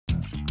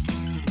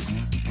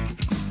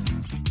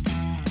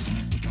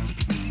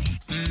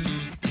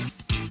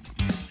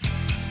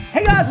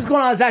Hey guys, what's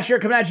going on? It's Ash here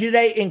coming at you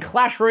today in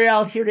Clash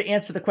Royale, here to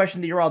answer the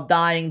question that you're all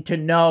dying to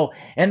know.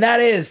 And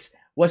that is,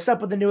 what's up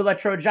with the new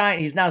Electro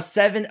Giant? He's now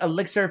 7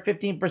 Elixir,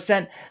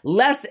 15%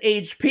 less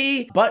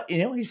HP, but, you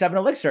know, he's 7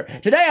 Elixir.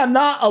 Today, I'm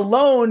not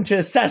alone to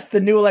assess the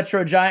new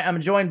Electro Giant.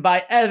 I'm joined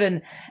by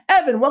Evan.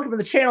 Evan, welcome to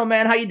the channel,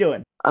 man. How you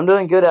doing? I'm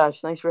doing good,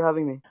 Ash. Thanks for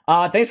having me.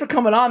 Thanks for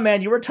coming on,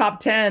 man. You were top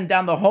 10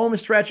 down the home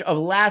stretch of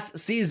last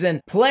season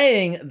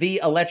playing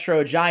the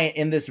Electro Giant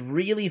in this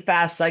really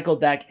fast cycle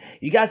deck.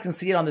 You guys can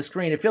see it on the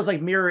screen. It feels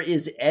like Mirror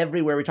is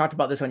everywhere. We talked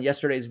about this on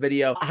yesterday's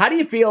video. How do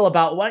you feel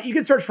about what? You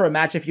can search for a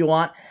match if you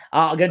want.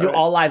 I'm going to do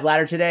all live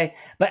ladder today.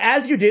 But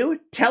as you do,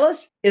 tell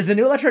us, is the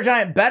new Electro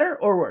Giant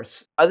better or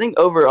worse? I think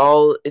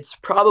overall, it's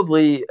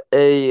probably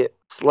a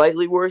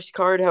slightly worse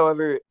card.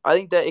 However, I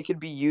think that it could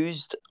be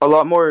used a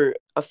lot more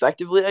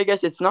effectively, I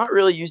guess. It's not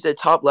really used at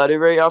top ladder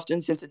very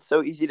often since it's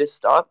so easy to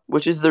stop,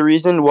 which is the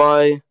reason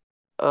why,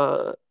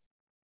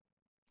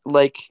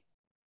 like,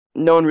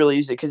 no one really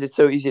uses it because it's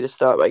so easy to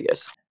stop, I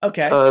guess.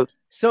 Okay.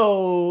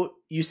 So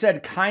you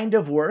said kind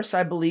of worse,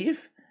 I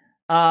believe.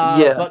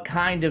 Yeah. But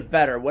kind of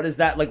better. What is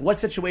that? Like, what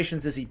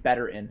situations is he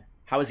better in?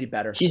 How is he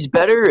better? He's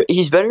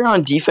better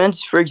on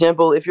defense. For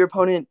example, if your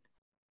opponent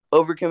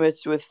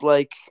overcommits with,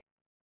 like,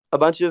 a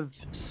bunch of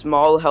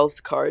small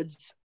health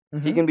cards,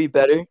 he can be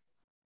better.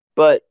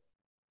 But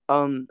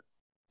going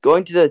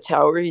to the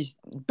tower, he's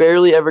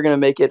barely ever going to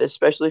make it,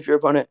 especially if your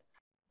opponent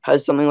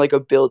has something like a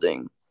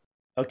building.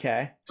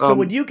 Okay. So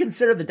would you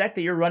consider the deck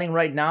that you're running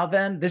right now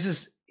then? This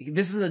is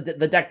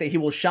the deck that he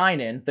will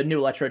shine in, the new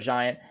Electro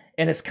Giant,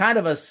 and it's kind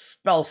of a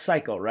spell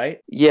cycle,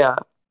 right? Yeah.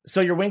 So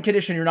your win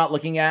condition you're not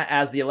looking at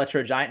as the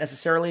Electro Giant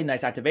necessarily,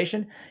 nice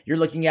activation. You're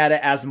looking at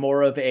it as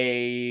more of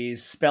a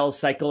spell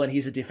cycle and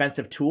he's a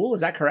defensive tool,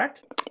 is that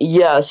correct?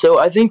 Yeah, so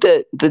I think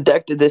that the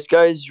deck that this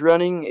guy's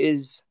running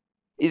is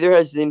either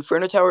has the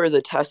Inferno Tower or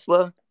the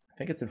Tesla. I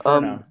think it's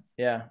Inferno,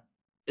 yeah.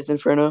 It's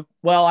Inferno?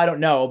 Well, I don't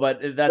know,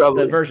 but that's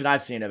probably the version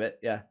I've seen of it,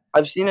 yeah.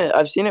 I've seen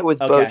it with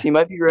both. He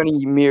might be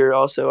running Mirror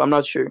also, I'm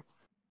not sure.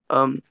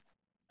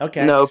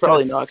 Okay. No,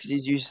 probably not, because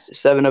he's used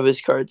 7 of his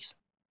cards.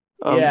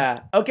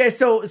 Yeah. Okay,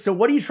 so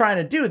what are you trying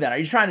to do then? Are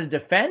you trying to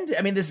defend?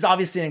 I mean, this is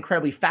obviously an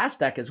incredibly fast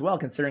deck as well,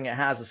 considering it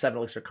has a 7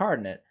 Elixir card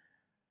in it.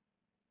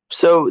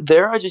 So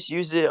there I just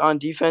used it on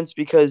defense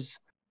because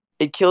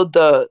it killed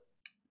the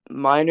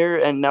miner,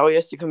 and now he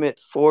has to commit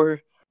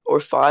 4 or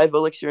 5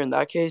 Elixir in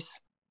that case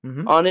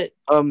on it.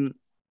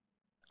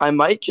 I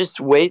might just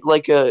wait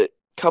like a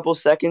couple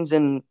seconds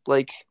and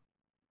like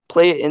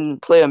play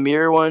a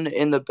mirror one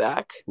in the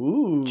back.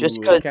 Ooh, just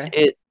because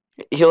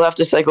he'll have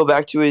to cycle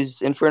back to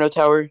his Inferno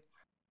Tower.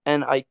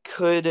 And I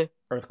could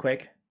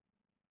Earthquake.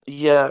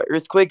 Yeah,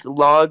 Earthquake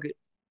log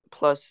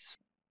plus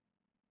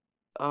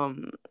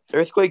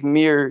Earthquake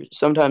mirror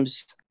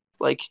sometimes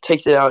like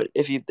takes it out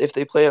if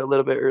they play it a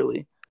little bit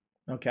early.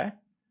 Okay.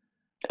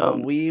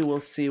 We will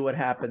see what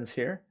happens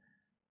here.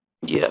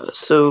 Yeah,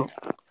 so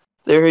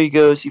there he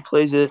goes. He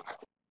plays it.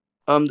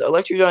 The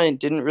Electro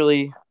Giant didn't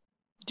really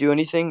do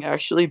anything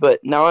actually, but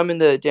now I'm in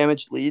the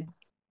damage lead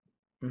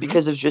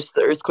because of just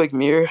the Earthquake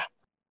mirror.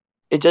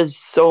 It does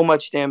so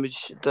much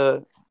damage,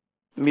 the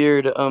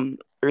mirrored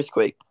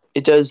Earthquake.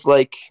 It does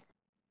like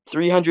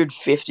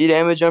 350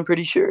 damage, I'm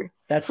pretty sure.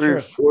 That's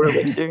for true. 4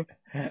 Elixir.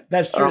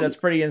 That's true. That's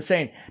pretty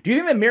insane. Do you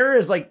think the Mirror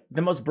is like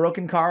the most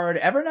broken card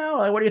ever now?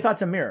 Like, what are your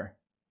thoughts on Mirror?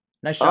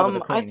 Nice job with the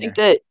queen. I think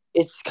that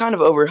it's kind of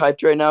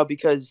overhyped right now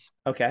because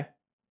I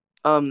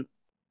don't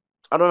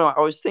know. I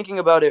was thinking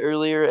about it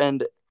earlier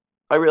and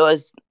I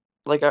realized,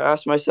 like, I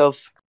asked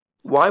myself,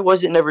 why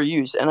was it never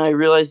used? And I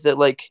realized that,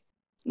 like,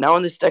 now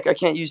in this deck I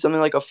can't use something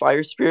like a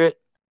Fire Spirit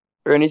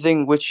or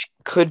anything, which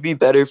could be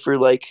better for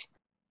like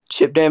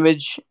chip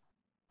damage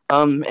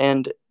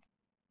and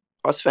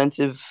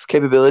offensive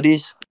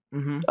capabilities. How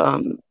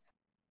long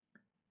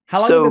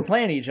have you been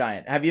playing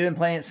E-Giant? Have you been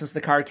playing it since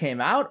the card came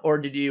out, or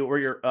were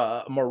you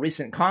a more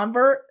recent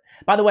convert?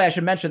 By the way, I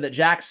should mention that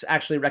Jax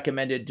actually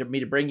recommended me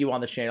to bring you on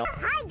the channel.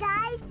 Hi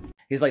guys.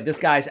 He's like, this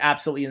guy's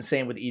absolutely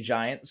insane with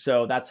E-Giant,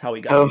 so that's how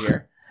we got him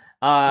here.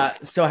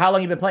 So how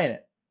long have you been playing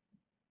it?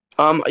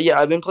 Yeah,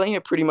 I've been playing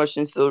it pretty much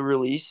since the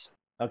release.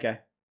 Okay.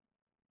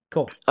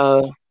 Cool.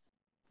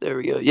 There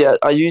we go. Yeah,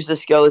 I used the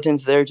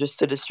skeletons there just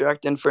to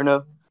distract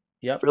Inferno.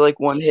 For like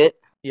 1 hit.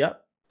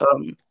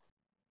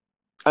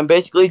 I'm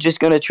basically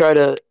just gonna try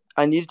to.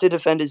 I need to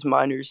defend his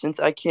miner since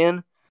I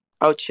can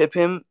out-chip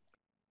him,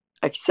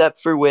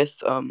 except for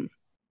with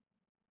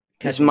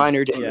his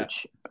miner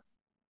damage.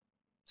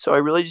 So I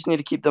really just need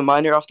to keep the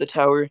miner off the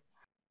tower.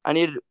 I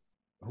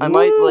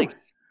might like.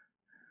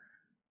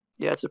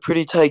 Yeah, it's a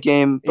pretty tight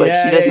game, but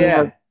he doesn't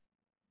have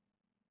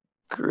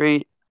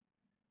great.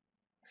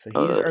 So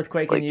he's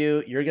earthquaking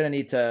you. You're gonna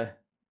need to.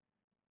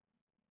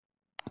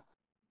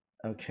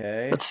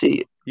 Okay. Let's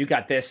see. You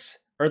got this.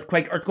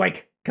 Earthquake,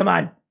 earthquake. Come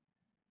on.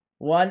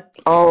 1.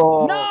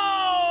 Oh. No!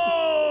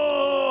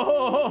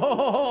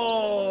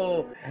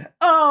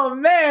 Oh,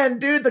 man,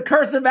 dude. The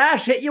Curse of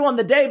Ash hit you on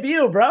the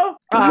debut, bro.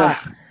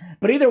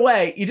 But either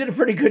way, you did a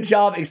pretty good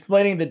job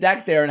explaining the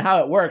deck there and how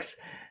it works.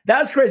 That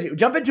was crazy.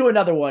 Jump into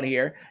another one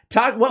here.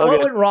 Talk. What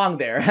went wrong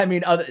there? I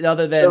mean,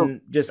 other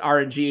than just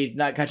RNG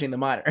not catching the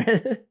miner.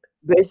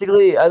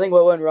 Basically, I think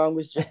what went wrong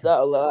was just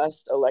that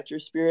last Electro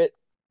Spirit.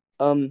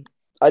 I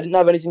didn't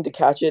have anything to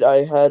catch it. I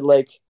had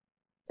like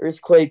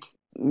Earthquake,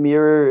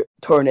 Mirror,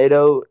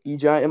 Tornado,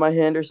 E-Giant in my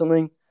hand or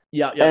something.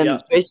 Yeah.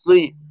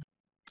 Basically,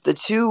 the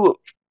two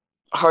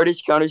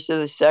hardest counters to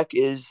this deck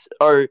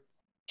are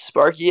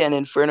Sparky and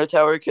Inferno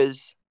Tower,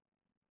 because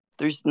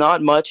there's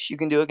not much you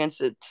can do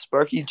against a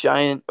Sparky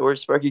Giant or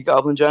Sparky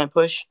Goblin Giant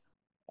push.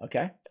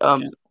 Okay.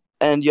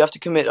 And you have to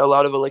commit a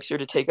lot of elixir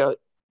to take out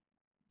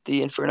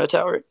the Inferno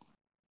Tower.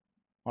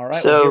 All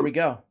right, so, well, here we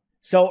go.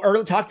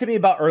 So talk to me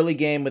about early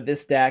game with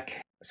this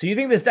deck. So you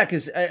think this deck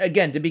is,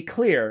 again, to be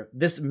clear,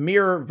 this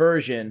mirror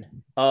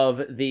version of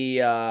the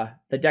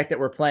deck that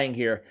we're playing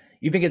here,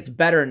 you think it's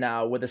better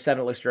now with the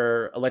 7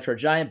 elixir Electro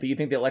Giant, but you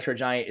think the Electro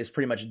Giant is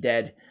pretty much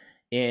dead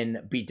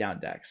in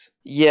beatdown decks?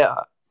 Yeah,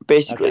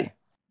 basically.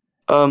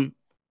 Okay.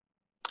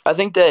 I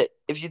think that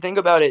if you think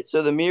about it,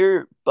 so the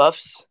mirror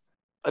buffs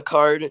a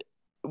card.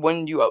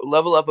 When you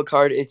level up a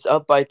card, it's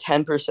up by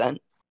 10%.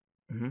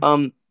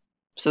 Mm-hmm.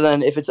 So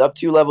then if it's up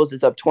 2 levels,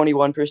 it's up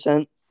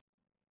 21%.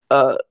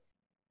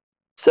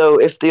 So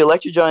if the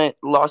Electro Giant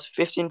lost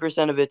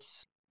 15% of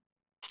its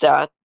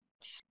stats,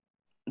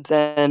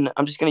 then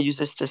I'm just going to use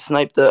this to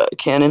snipe the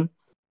cannon.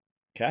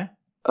 Okay.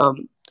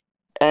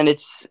 And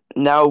it's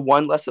now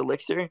 1 less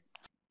elixir.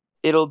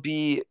 It'll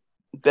be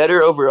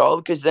better overall,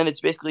 because then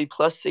it's basically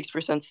plus 6%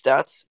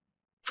 stats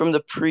from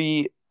the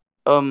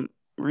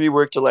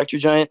reworked Electro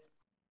Giant.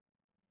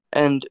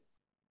 And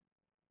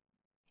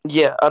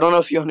yeah, I don't know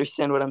if you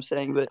understand what I'm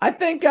saying, but I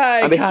think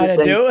I kind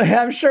of do.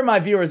 I'm sure my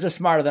viewers are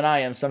smarter than I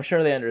am, so I'm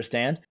sure they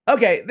understand.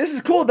 Okay, this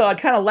is cool though. I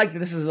kind of like that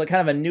this is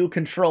kind of a new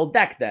control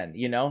deck then,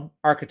 you know,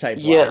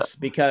 archetype-wise,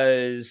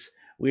 because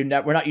we're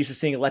not used to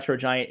seeing Electro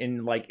Giant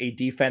in like a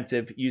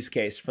defensive use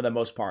case for the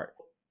most part.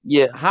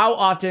 Yeah. How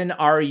often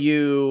are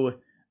you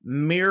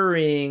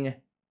mirroring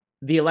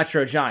the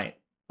Electro Giant?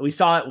 We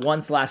saw it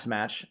once last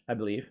match, I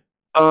believe.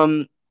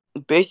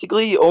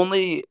 Basically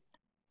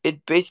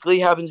it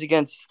basically happens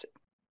against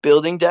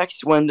building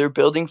decks when their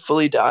building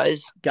fully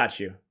dies. Got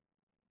you.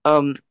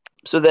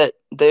 So that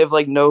they have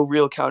like no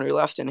real counter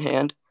left in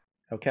hand.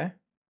 Okay.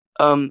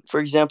 For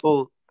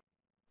example,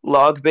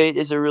 Log Bait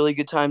is a really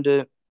good time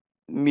to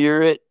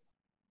mirror it.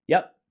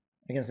 Yep.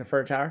 Against the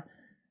Fur Tower.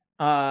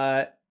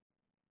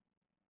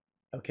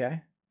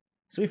 Okay.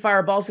 So we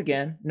fire balls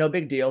again. No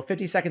big deal.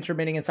 50 seconds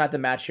remaining inside the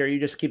match here. You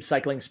just keep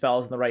cycling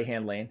spells in the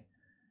right-hand lane.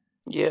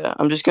 Yeah,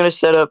 I'm just going to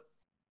set up...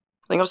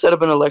 I think I'll set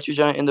up an Electro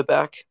Giant in the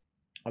back.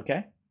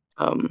 Okay.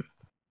 Now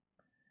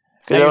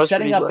you're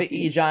setting up lucky.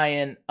 the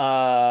E-Giant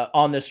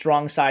on the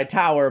strong side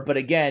tower, but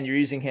again, you're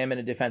using him in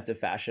a defensive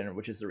fashion,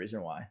 which is the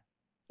reason why.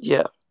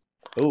 Yeah.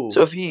 Ooh.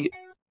 So if he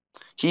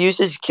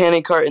uses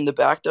Cannon Cart in the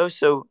back, though,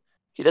 so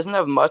he doesn't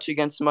have much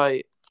against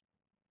my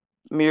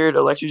mirrored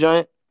Electro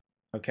Giant.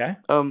 Okay.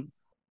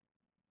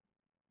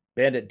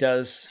 Bandit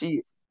does.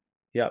 See.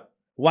 Yep.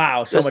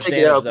 Wow, so much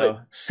damage, though.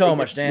 So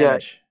much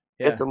damage.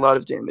 Yeah. It's a lot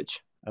of damage.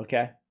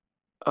 Okay.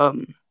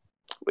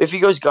 If he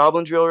goes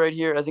Goblin Drill right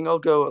here, I think I'll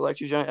go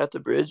Electro Giant at the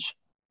bridge.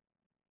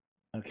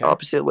 Okay.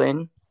 Opposite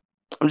lane.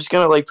 I'm just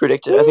going to, like,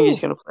 predict it. Ooh. I think he's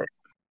going to play.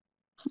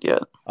 Yeah.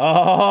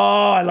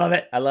 Oh, I love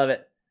it. I love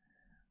it.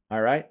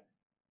 All right.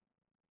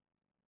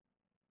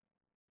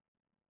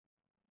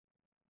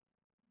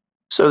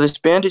 So this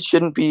Bandit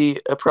shouldn't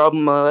be a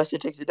problem unless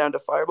it takes it down to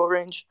Fireball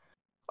range.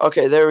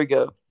 Okay, there we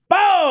go.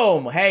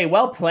 Boom! Hey,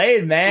 well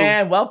played,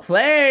 man. Well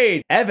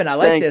played, Evan. I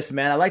like this,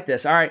 man. I like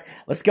this. All right,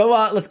 let's go.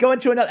 Let's go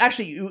into another.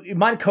 Actually, you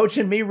mind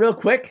coaching me real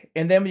quick,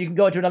 and then you can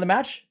go into another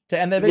match to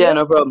end the video. Yeah,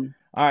 no problem.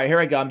 All right, here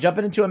I go. I'm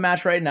jumping into a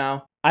match right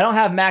now. I don't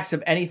have max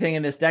of anything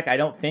in this deck, I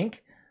don't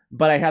think,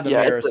 but I have the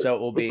mirror, so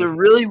it will be. It's a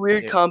really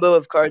weird combo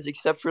of cards,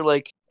 except for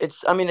like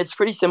it's. I mean, it's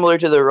pretty similar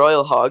to the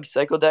Royal Hog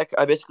cycle deck.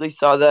 I basically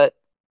saw that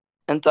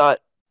and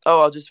thought,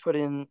 oh, I'll just put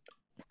in.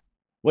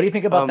 What do you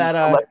think about that?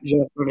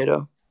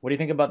 Tornado. What do you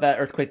think about that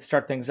Earthquake to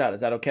start things out? Is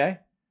that okay?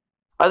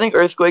 I think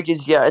Earthquake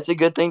is, it's a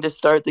good thing to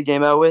start the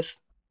game out with.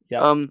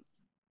 Yeah.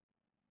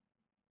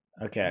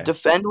 Okay.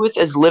 Defend with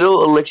as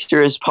little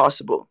elixir as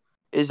possible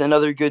is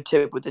another good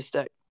tip with this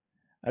deck.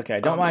 Okay,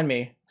 don't mind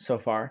me so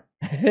far.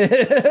 All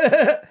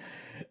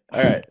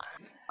right.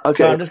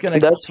 Okay, so I'm just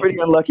gonna. That's pretty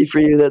unlucky for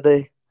you that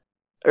they,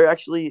 or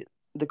actually,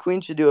 the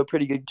Queen should do a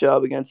pretty good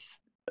job against.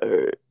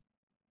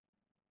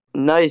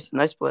 Nice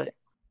play.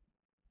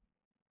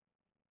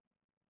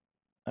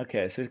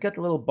 Okay, so he's got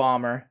the little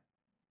bomber.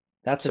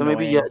 That's so annoying.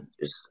 Maybe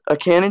just a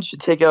cannon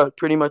should take out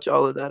pretty much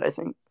all of that, I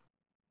think.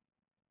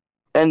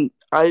 And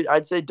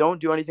I'd say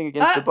don't do anything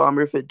against the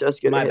bomber if it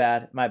does get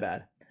hit. My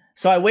bad.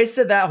 So I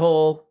wasted that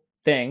whole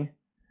thing.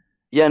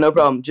 Yeah, no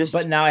problem.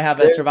 But now I have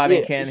a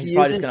surviving cannon. He's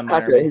probably just gonna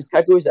miner me. His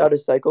Pekka is out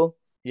of cycle.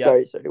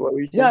 Yep. Sorry. What were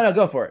you saying? No,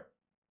 go for it.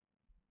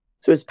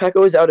 So his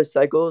Pekka is out of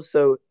cycle,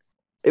 so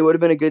it would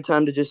have been a good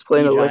time to just play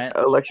an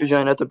Electro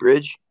Giant at the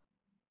bridge.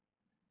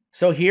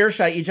 So here,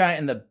 should I E-Giant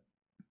in the...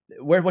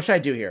 What should I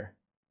do here?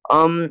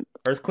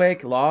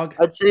 Earthquake, Log?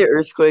 I'd say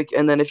Earthquake,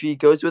 and then if he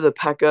goes with a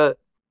Pekka,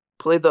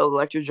 play the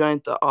Electro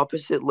Giant the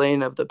opposite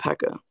lane of the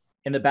P.E.K.K.A.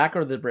 In the back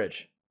or the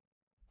bridge?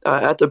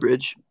 At the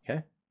bridge.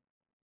 Okay.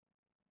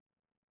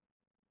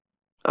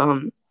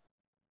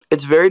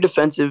 It's very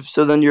defensive,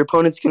 so then your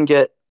opponents can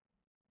get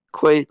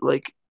quite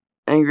like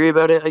angry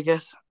about it, I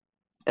guess,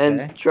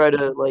 and try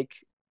to like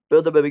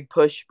build up a big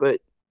push.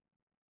 But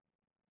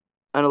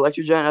an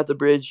Electro Giant at the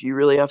bridge, you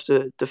really have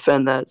to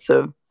defend that.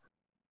 So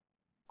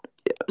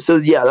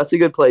yeah, that's a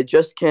good play.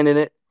 Just cannon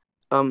it.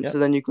 So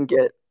then you can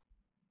get.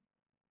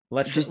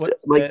 Let's just what,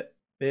 like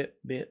bit.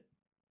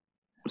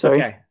 Sorry.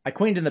 Okay, I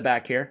queened in the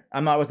back here. I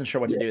wasn't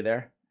sure what to do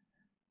there.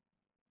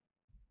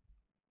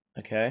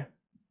 Okay.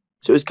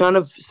 So it's kind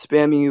of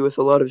spamming you with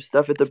a lot of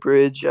stuff at the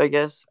bridge, I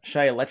guess.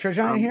 Should I Electro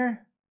Giant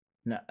here?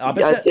 No,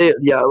 opposite? Yeah,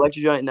 I'd say,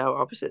 Electro Giant now,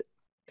 opposite.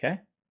 Okay.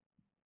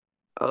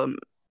 And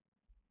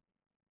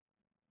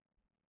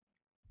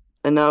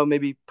now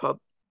maybe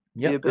pop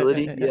the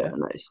ability. Yeah,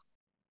 nice.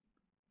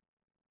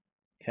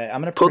 Okay,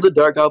 I'm going to pull the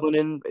Dark Goblin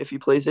in if he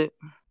plays it.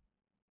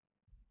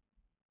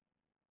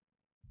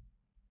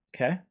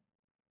 Okay.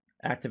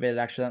 Activated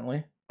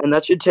accidentally. And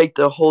that should take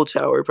the whole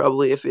tower,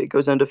 probably, if it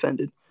goes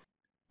undefended.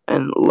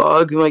 And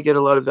Log might get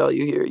a lot of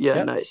value here.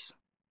 Yeah, nice.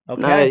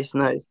 Okay.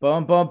 Nice.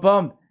 Boom, boom,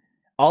 boom.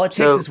 All it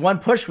takes is one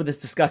push with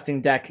this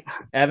disgusting deck,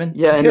 Evan.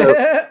 Yeah, I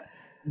know.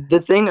 The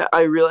thing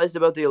I realized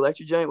about the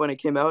Electro Giant when it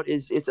came out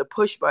is it's a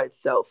push by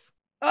itself.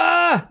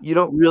 You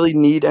don't really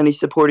need any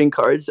supporting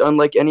cards,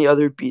 unlike any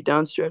other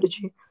beatdown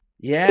strategy.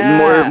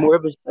 Yeah. More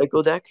of a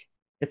cycle deck.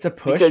 It's a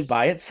push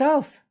by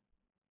itself.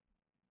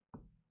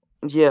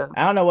 Yeah.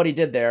 I don't know what he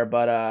did there,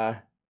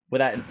 but with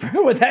that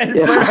Inferno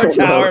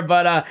tower,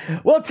 but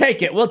we'll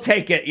take it. We'll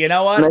take it. You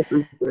know what?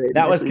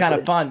 That was kind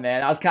of fun,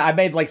 man. I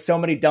made like so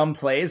many dumb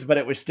plays, but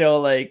it was still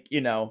like,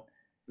 you know,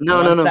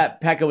 once that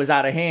P.E.K.K.A. was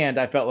out of hand,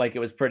 I felt like it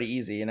was pretty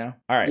easy, you know?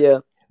 All right. Yeah.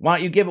 Why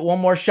don't you give it one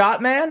more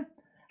shot, man?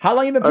 How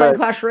long you been playing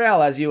Clash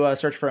Royale as you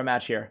search for a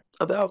match here?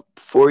 About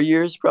 4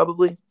 years,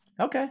 probably.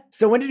 Okay.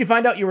 So when did you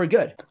find out you were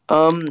good?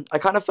 I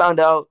kind of found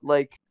out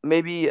like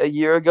maybe a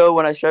year ago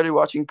when I started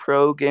watching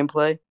pro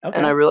gameplay. Okay.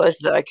 And I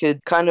realized that I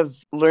could kind of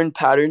learn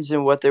patterns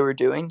in what they were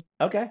doing.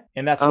 Okay.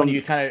 And that's when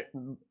you kind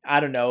of, I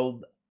don't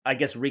know, I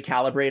guess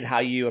recalibrate how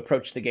you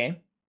approach the game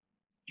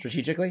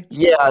strategically?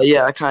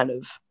 Yeah, kind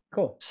of.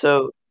 Cool.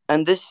 So,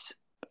 and this,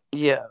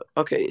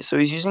 okay. So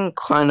he's using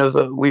kind of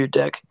a weird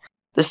deck.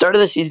 The start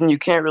of the season, you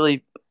can't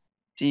really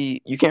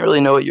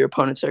know what your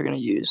opponents are going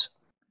to use.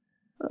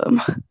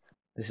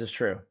 This is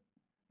true.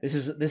 This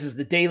is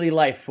the daily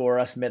life for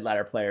us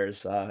mid-ladder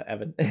players,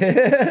 Evan.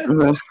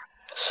 All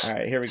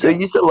right, here we go. So he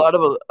used a lot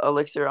of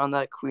elixir on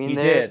that queen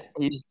there. He did.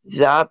 He used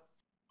Zap,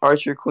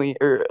 Archer Queen,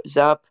 or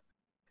Zap,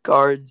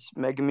 Guards,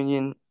 Mega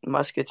Minion,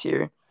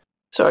 Musketeer.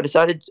 So I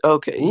decided,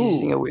 okay, he's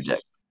using a weird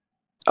deck.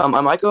 I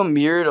might go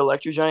mirrored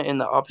Electro Giant in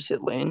the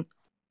opposite lane.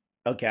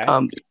 Okay.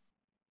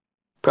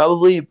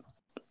 Probably,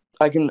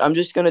 I'm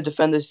just gonna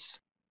defend this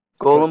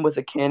Golem with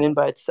a cannon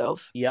by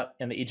itself. Yep,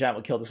 and the E-Giant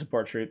will kill the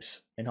support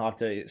troops, and he'll have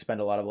to spend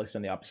a lot of elixir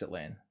in the opposite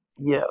lane.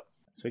 Yeah.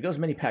 So he goes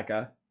mini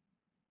P.E.K.K.A.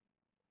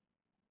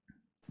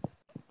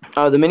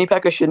 The mini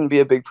P.E.K.K.A. shouldn't be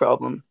a big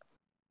problem.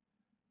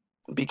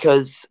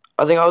 Because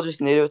I think I'll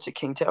just NATO it to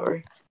King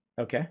Tower.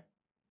 Okay.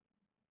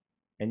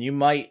 And you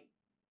might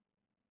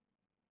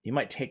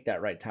take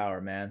that right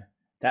tower, man.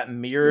 That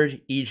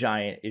mirrored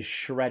E-Giant is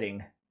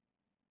shredding.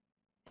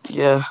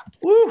 Yeah.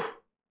 Woo!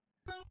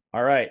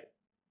 All right.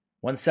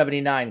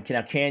 179.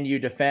 Can you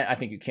defend? I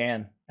think you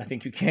can. I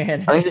think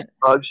this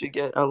dog should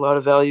get a lot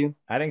of value.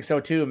 I think so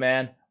too,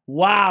 man.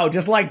 Wow,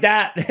 just like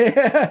that.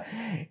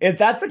 If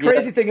that's the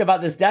crazy thing about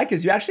this deck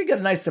is you actually get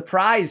a nice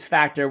surprise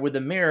factor with the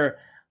mirror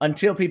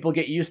until people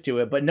get used to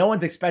it. But no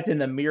one's expecting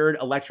the mirrored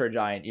Electro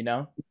Giant, you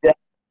know?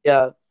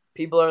 Yeah.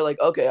 People are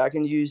like, okay, I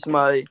can use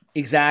my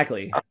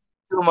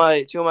two of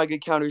my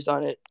good counters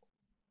on it.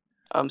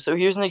 So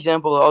here's an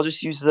example. I'll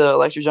just use the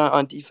Electro Giant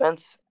on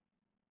defense.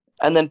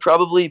 And then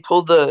probably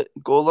pull the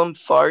Golem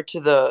far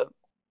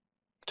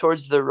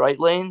towards the right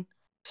lane,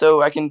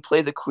 so I can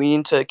play the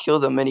Queen to kill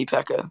the mini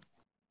P.E.K.K.A.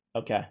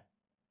 Okay.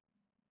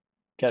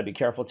 Gotta be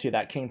careful too.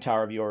 That King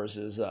Tower of yours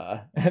is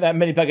that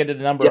mini P.E.K.K.A.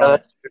 did a number on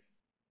that's it. true.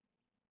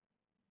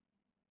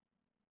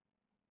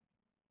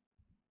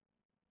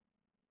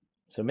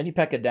 So mini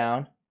P.E.K.K.A.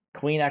 down.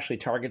 Queen actually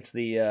targets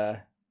the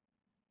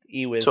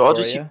E-Wiz so for I'll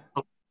just you.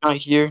 Right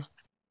here.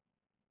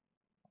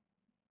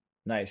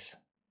 Nice.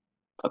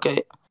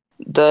 Okay.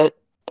 That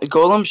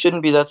Golem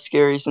shouldn't be that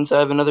scary since I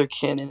have another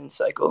cannon in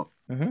cycle.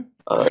 Mm-hmm.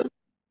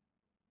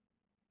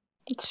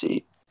 Let's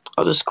see.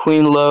 I'll just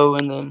queen low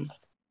and then.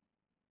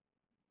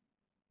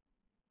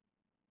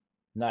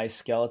 Nice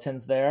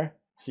skeletons there.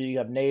 So you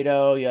have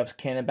NATO, you have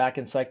cannon back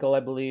in cycle, I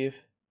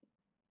believe.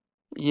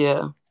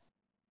 Yeah.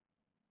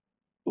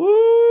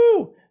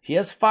 Woo! He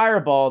has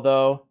fireball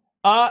though.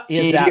 He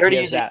has zap. He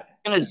has zap.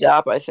 He's gonna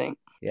zap, I think.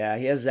 Yeah,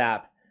 he has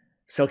zap.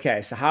 So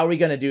okay, so how are we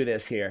gonna do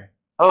this here?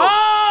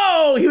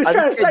 Oh, he was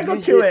trying to cycle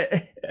to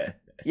it.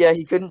 Yeah,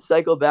 he couldn't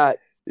cycle back.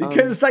 He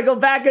couldn't cycle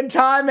back in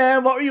time,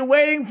 man. What were you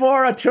waiting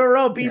for,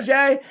 Arturo,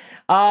 BJ?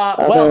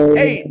 Well,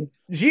 hey,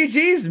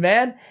 GG's,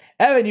 man.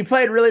 Evan, you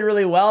played really,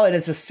 really well, and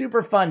it's a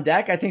super fun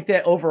deck. I think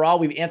that overall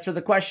we've answered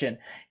the question.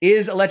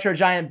 Is Electro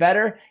Giant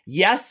better?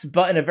 Yes,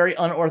 but in a very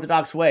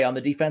unorthodox way on the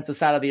defensive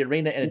side of the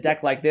arena in a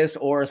deck like this,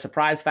 or a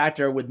surprise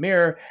factor with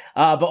Mirror.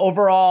 But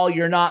overall,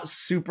 you're not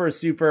super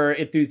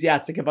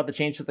enthusiastic about the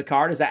change to the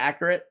card. Is that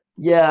accurate?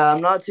 Yeah,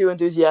 I'm not too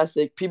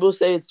enthusiastic. People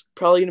say it's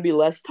probably going to be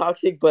less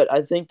toxic, but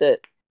I think that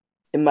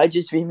it might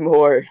just be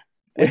more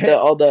with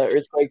all the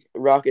Earthquake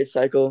Rocket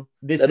cycle.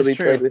 This is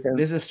true.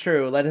 This is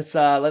true. Let's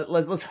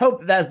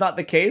hope that's not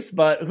the case,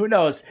 but who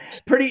knows?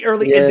 Pretty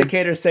early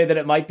indicators say that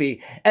it might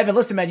be. Evan,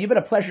 listen, man, you've been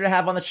a pleasure to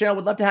have on the channel.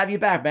 Would love to have you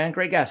back, man.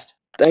 Great guest.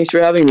 Thanks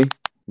for having me.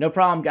 No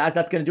problem, guys.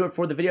 That's going to do it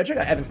for the video. Check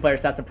out Evan's player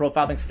stats and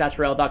profile. Thanks to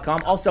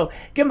StatsRoyale.com. Also,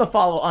 give him a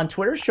follow on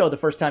Twitter. Show the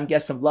first-time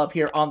guests some love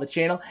here on the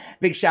channel.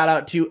 Big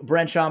shout-out to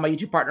Bren Chong, my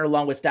YouTube partner,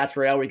 along with Stats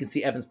Royale, where you can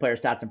see Evan's player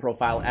stats and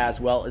profile as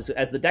well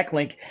as the deck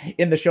link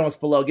in the show notes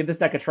below. Give this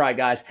deck a try,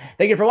 guys.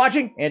 Thank you for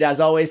watching, and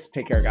as always,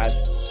 take care,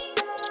 guys.